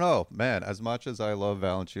 I don't know, man. As much as I love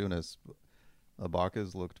Valanciunas,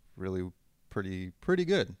 Ibaka's looked really pretty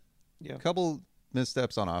good. Yeah. A couple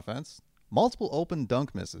missteps on offense. Multiple open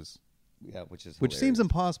dunk misses, Yeah, which which seems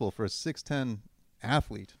impossible for a 6'10"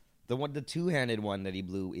 athlete. the two-handed one that he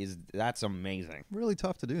blew that's amazing. Really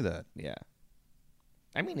tough to do that. Yeah.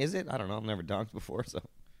 I mean, is it? I don't know. I've never dunked before, so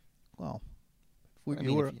Well, if I mean,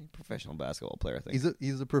 if you're a professional basketball player, I think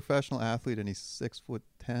he's a professional athlete and he's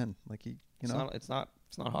 6'10". Like it's not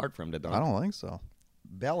hard for him to dunk. I don't think so.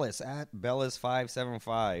 Bellis at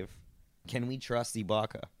Bellis575. Can we trust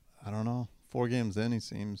Ibaka? I don't know. 4 games in, he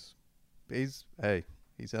seems. He's had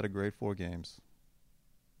a great 4 games.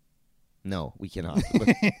 No, we cannot.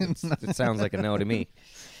 It sounds like a no to me.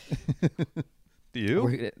 Do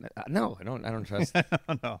you? No, I don't trust. No.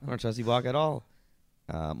 I don't trust Ibaka at all.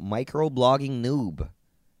 Microblogging noob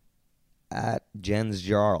at Jens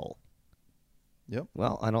Jarl. Yep.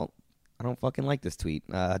 Well, I don't fucking like this tweet.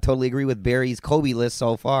 I totally agree with Barry's Kobe list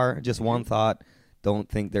so far. Just one thought. don't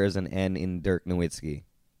think there's an N in Dirk Nowitzki.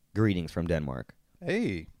 Greetings from Denmark.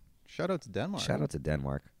 Hey, shout out to Denmark. Shout out to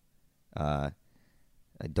Denmark. I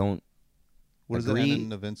don't What is agree. the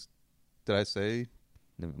N in Vince? Did I say?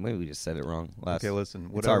 Maybe we just said it wrong. Okay,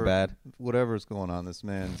 listen. It's our bad. Whatever's going on, this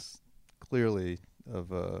man's clearly of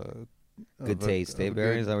Good taste, eh,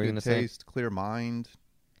 Barry? Is that what you're good gonna say? taste, clear mind,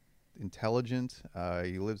 intelligent.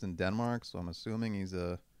 He lives in Denmark, so I'm assuming he's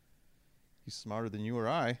smarter than you or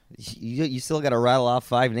I. You still got to rattle off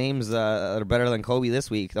 5 names that are better than Kobe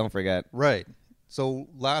this week. Don't forget. Right. So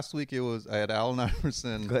last week I had Allen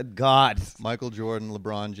Iverson, Good God. Michael Jordan,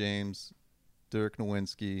 LeBron James, Dirk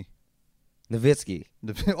Nowitzki. Nowitzki.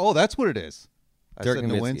 Oh, that's what it is. I Dirk said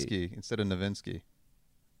Nowitzki. Nowinski instead of Nowitzki.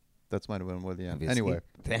 That's might have been more the end. Nowitzki. Anyway,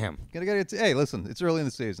 Damn. hey, listen, it's early in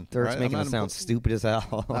the season. Dirk's right? making I'm it not in sound stupid as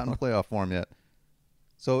hell. not in playoff form yet.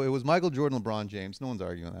 So it was Michael Jordan, LeBron James. No one's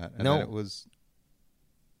arguing that. And No. then it was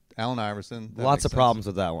Allen Iverson. That Lots makes of sense. problems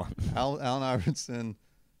with that one. Allen Iverson,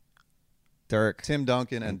 Dirk. Tim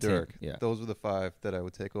Duncan, and And Tim, Dirk. yeah. Those were the 5 that I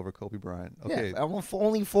would take over Kobe Bryant. Okay. Yeah,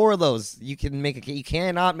 only 4 of those. You can make you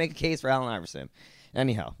cannot make a case for Allen Iverson.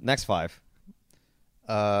 Anyhow, next 5.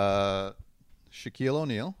 Shaquille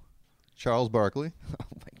O'Neal, Charles Barkley, Oh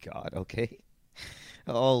my God. Okay.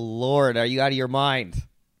 Oh Lord, are you out of your mind?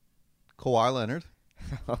 Kawhi Leonard.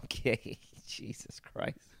 Okay. Jesus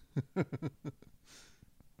Christ.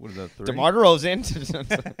 What is that, 3? DeMar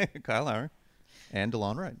DeRozan. Kyle Lowry, and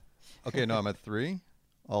DeLon Wright. Okay, no, I'm at 3.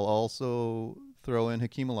 I'll also throw in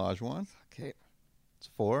Hakeem Olajuwon. Okay. It's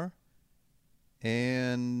 4.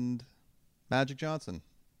 And Magic Johnson.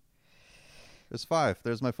 There's 5.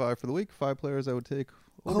 There's my 5 for the week. 5 players I would take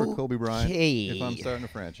over Kobe Bryant if I'm starting a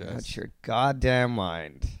franchise. That's your goddamn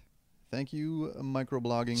mind. Thank you,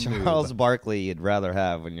 microblogging Charles noob. Barkley, you'd rather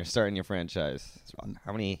have when you're starting your franchise.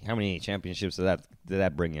 How many championships did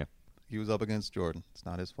that bring you? He was up against Jordan. It's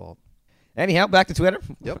not his fault. Anyhow, back to Twitter.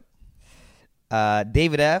 Yep.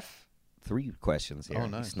 David F. 3 questions here. Oh,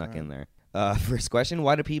 nice. He snuck All right. in there. First question: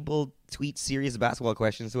 why do people tweet serious basketball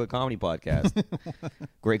questions to a comedy podcast?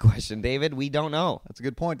 Great question, David. We don't know. That's a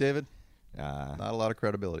good point, David. Uh, Not a lot of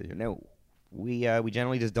credibility here. no, we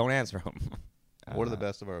generally just don't answer them. Or to the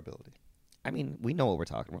best of our ability. I mean, we know what we're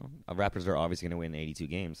talking about. Raptors are obviously going to win 82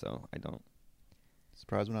 games, so I don't.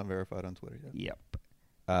 Surprised we're not verified on Twitter yet.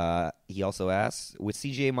 Yep. He also asks, with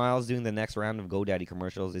CJ Miles doing the next round of GoDaddy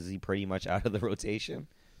commercials, is he pretty much out of the rotation?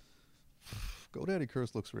 GoDaddy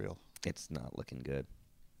curse looks real. It's not looking good.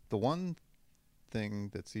 The one thing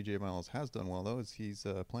that CJ Miles has done well, though, is he's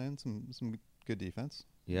playing some good defense.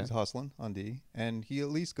 Yeah. He's hustling on D, and he at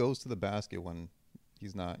least goes to the basket when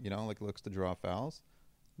he's not, looks to draw fouls.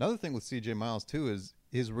 Another thing with CJ Miles, too, is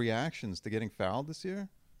his reactions to getting fouled this year.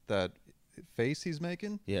 That face he's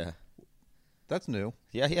making, Yeah. that's new.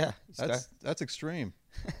 Yeah. That's extreme.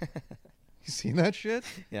 You seen that shit?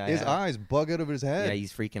 Yeah, His yeah. eyes bug out of his head. Yeah,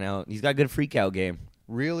 he's freaking out. He's got a good freak out game.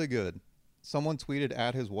 Really good. Someone tweeted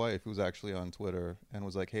at his wife, who's actually on Twitter, and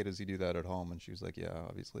was like, hey, does he do that at home? And she was like, yeah,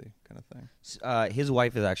 obviously, kind of thing. His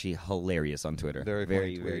wife is actually hilarious on Twitter. Very funny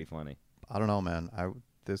very, tweet. very funny. I don't know, man.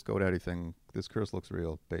 This GoDaddy thing, this curse looks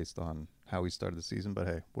real based on how we started the season. But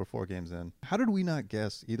hey, we're 4 games in. How did we not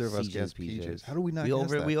guess? Either of us CJ's guessed PJs. PJs. How did we not We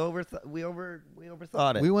guess that? we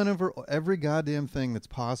overthought it. We went over every goddamn thing that's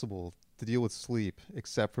possible to deal with sleep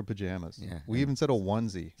except for pajamas. Yeah. We even said a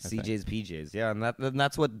onesie. I think. CJ's PJs, yeah, and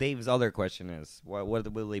that's what Dave's other question is. What will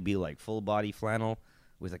they be like? Full body flannel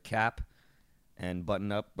with a cap and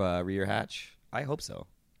button up rear hatch? I hope so.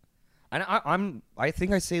 And I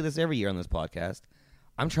think I say this every year on this podcast.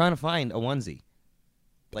 I'm trying to find a onesie,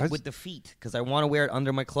 like with the feet, because I want to wear it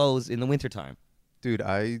under my clothes in the wintertime. Dude,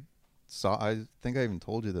 I think I even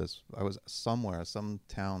told you this. I was somewhere, some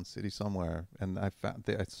town, city somewhere, and I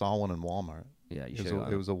saw one in Walmart. Yeah, you It should was, have a, got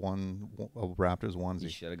it it. was a Raptors You onesie.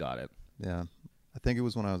 should have got it. Yeah, I think it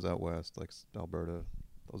was when I was out west, like Alberta.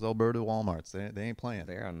 Those Alberta Walmarts, they ain't playing.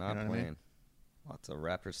 They are not You know what I playing. mean? Lots of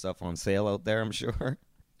Raptor stuff on sale out there, I'm sure.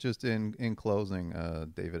 Just in closing,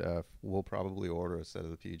 David F. will probably order a set of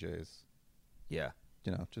the PJs. Yeah,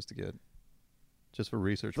 Just for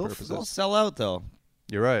research they'll purposes. sell out though.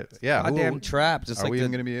 You're right. Yeah. Goddamn trap, just Are like we the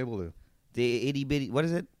even going to be able to? itty bitty. What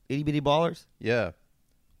is it? Itty bitty ballers. Yeah.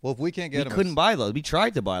 Well, if we can't get We them, couldn't buy those. We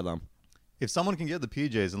tried to buy them. if someone can get the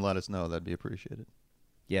PJs and let us know, that'd be appreciated.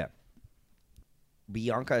 Yeah.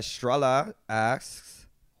 Bianca Estrella asks,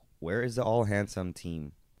 "Where is the All Handsome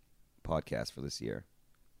Team podcast for this year?"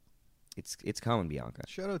 It's coming, Bianca.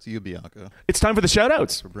 Shout out to you, Bianca, It's time for the shout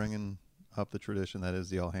outs. for bringing up the tradition that is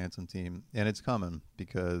the All Handsome team, and it's coming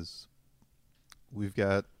because you've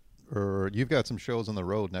got some shows on the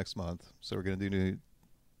road next month, so we're gonna do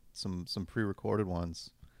some pre-recorded ones.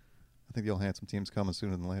 I think the old handsome team's coming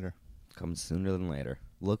sooner than later. Comes sooner than later.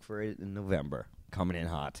 Look for it in November. Coming in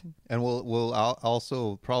hot. And we'll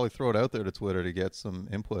also probably throw it out there to Twitter to get some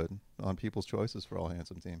input on people's choices for all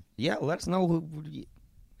handsome team. Yeah, let us know who.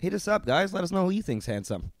 Hit us up, guys. Let us know who you think's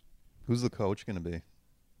handsome. Who's the coach going to be?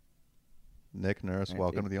 Nick Nurse.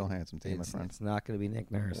 Welcome to the all handsome team, my friend. It's not going to be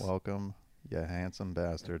Nick Nurse. Welcome, you handsome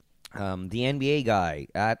bastard. The NBA guy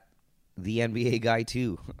at the NBA guy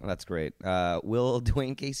too. That's great. Will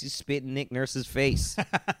Dwayne Casey spit in Nick Nurse's face?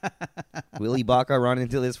 Will Ibaka run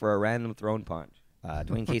into this for a random thrown punch?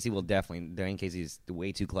 Dwayne Casey will definitely. Dwayne Casey's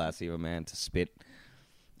way too classy of a man to spit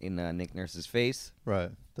in Nick Nurse's face. Right.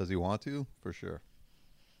 Does he want to? For sure.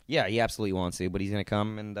 Yeah, he absolutely wants to, but he's going to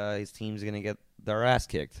come and his team's going to get their ass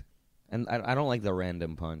kicked. And I don't like the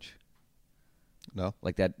random punch. No?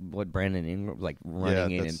 Like that, what Brandon Ingram, like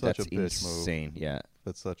running in, and such that's a bitch insane. move. Yeah.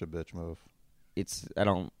 That's such a bitch move. I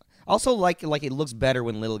don't. Also, like it looks better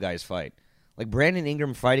when little guys fight. Like Brandon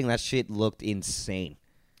Ingram fighting, that shit looked insane.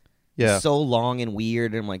 Yeah. So long and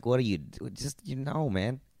weird, and I'm like, what are you doing? Just,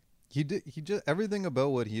 man. He just, everything about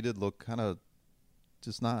what he did looked kind of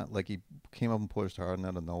just not, like he came up and pushed hard and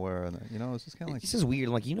out of nowhere. And, it's just kind of like. It's just weird.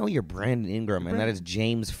 Like, you're Brandon Ingram, and that is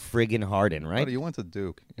James friggin' Harden, right? You went to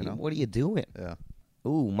Duke, What are you doing? Yeah.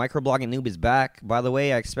 Ooh, Microblogging Noob is back. By the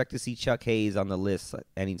way, I expect to see Chuck Hayes on the list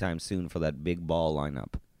anytime soon for that big ball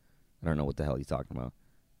lineup. I don't know what the hell he's talking about.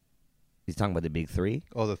 He's talking about the big three?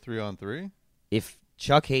 Oh, the 3-on-3? If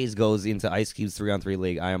Chuck Hayes goes into Ice Cube's 3-on-3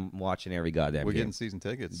 league, I am watching every goddamn We're game. getting season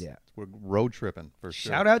tickets. Yeah. We're road tripping, for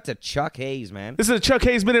sure. Shout out to Chuck Hayes, man. This is a Chuck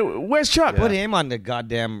Hayes minute. Where's Chuck? Put him on the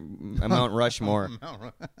goddamn Mount Rushmore.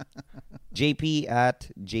 JP at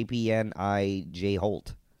JPNIJ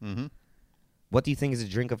Holt. Mm-hmm. What do you think is a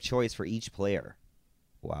drink of choice for each player?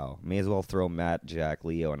 Wow. May as well throw Matt, Jack,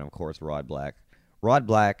 Leo, and of course Rod Black. Rod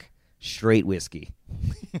Black, straight whiskey.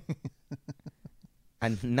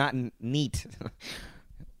 And not neat.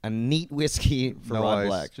 A neat whiskey for No Rod ice,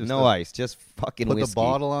 Black. just No ice, just fucking Put whiskey. the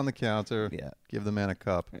bottle on the counter. Yeah. Give the man a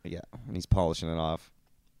cup. Yeah, and he's polishing it off.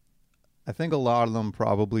 I think a lot of them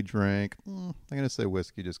probably drink. I'm going to say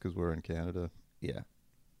whiskey just because we're in Canada. Yeah.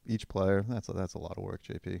 Each player, that's a lot of work,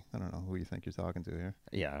 JP. I don't know who you think you're talking to here.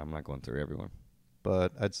 Yeah, I'm not going through everyone.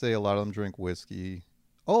 But I'd say a lot of them drink whiskey.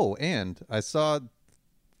 Oh, and I saw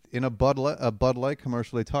in a Bud Light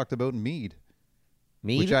commercial they talked about mead.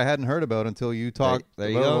 Mead? Which I hadn't heard about until you talked There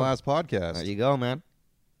about you it on go. the last podcast. There you go, man.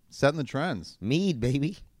 Setting the trends. Mead,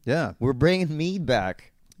 baby. Yeah. We're bringing mead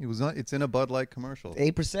back. It's in a Bud Light commercial.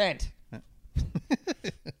 8%.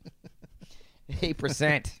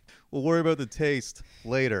 8%. We'll worry about the taste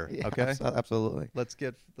later, Yeah, okay? Absolutely. Let's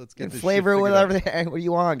get You this can shit flavor figured whatever out. what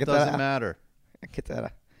you want. Get Doesn't that. matter. Get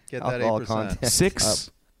that. Get that alcohol 8%. content 6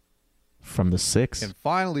 up. from the 6. And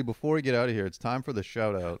finally, before we get out of here, it's time for the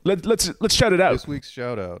shout out. Let's shout it out. This week's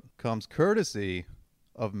shout out comes courtesy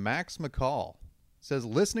of Max McCall. Says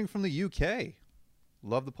listening from the UK.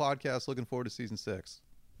 Love the podcast. Looking forward to season 6.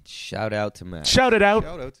 Shout out to Matt. Shout it out.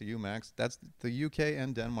 Shout out to you, Max. That's the UK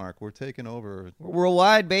and Denmark. We're taking over. We're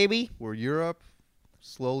worldwide, baby. We're Europe.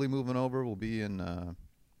 Slowly moving over. We'll be in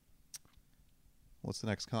what's the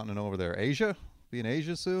next continent over there? Asia. Be in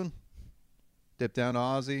Asia soon. Dip down to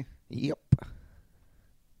Aussie. Yep.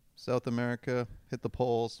 South America. Hit the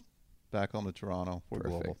poles. Back home to Toronto. We're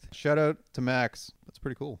Perfect. global. Shout out to Max. That's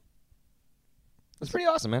pretty cool. That's pretty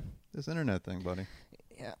awesome, man. This internet thing, buddy.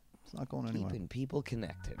 Yeah. It's not going anywhere. Keeping people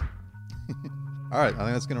connected. All right, I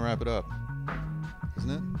think that's going to wrap it up. Isn't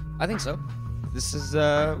it? I think so. This is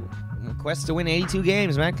quest to win 82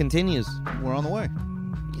 games, man. Continues. We're on the way.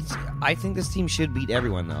 I think this team should beat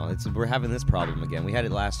everyone, though. We're having this problem again. We had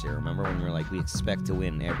it last year, remember, when we were like, we expect to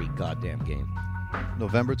win every goddamn game.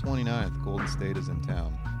 November 29th, Golden State is in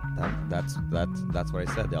town. That's what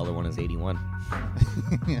I said. The other one is 81.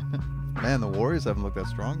 Yeah. Man, the Warriors haven't looked that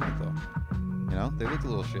strong yet, though. They looked a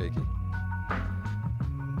little shaky.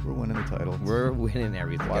 We're winning the title. We're winning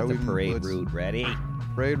everything. Why Get the we- parade let's- route ready.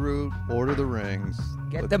 Parade route, order the rings.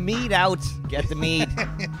 Get the meat out. Get the meat.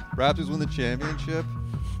 Raptors win the championship.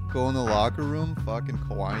 Go in the locker room. Fucking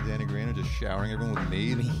Kawhi and Danny Green are just showering everyone with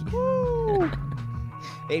mead.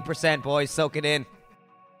 8%, boys. Soak it in.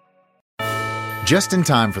 Just in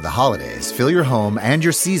time for the holidays, fill your home and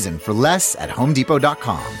your season for less at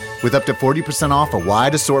HomeDepot.com. With up to 40% off a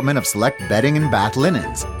wide assortment of select bedding and bath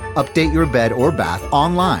linens. Update your bed or bath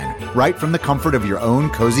online, right from the comfort of your own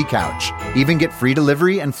cozy couch. Even get free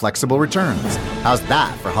delivery and flexible returns. How's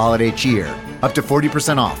that for holiday cheer? Up to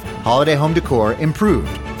 40% off. Holiday home decor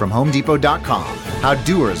improved from HomeDepot.com. How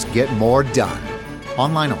doers get more done.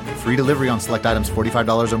 Online only. Free delivery on select items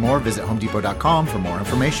 $45 or more. Visit homedepot.com for more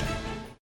information.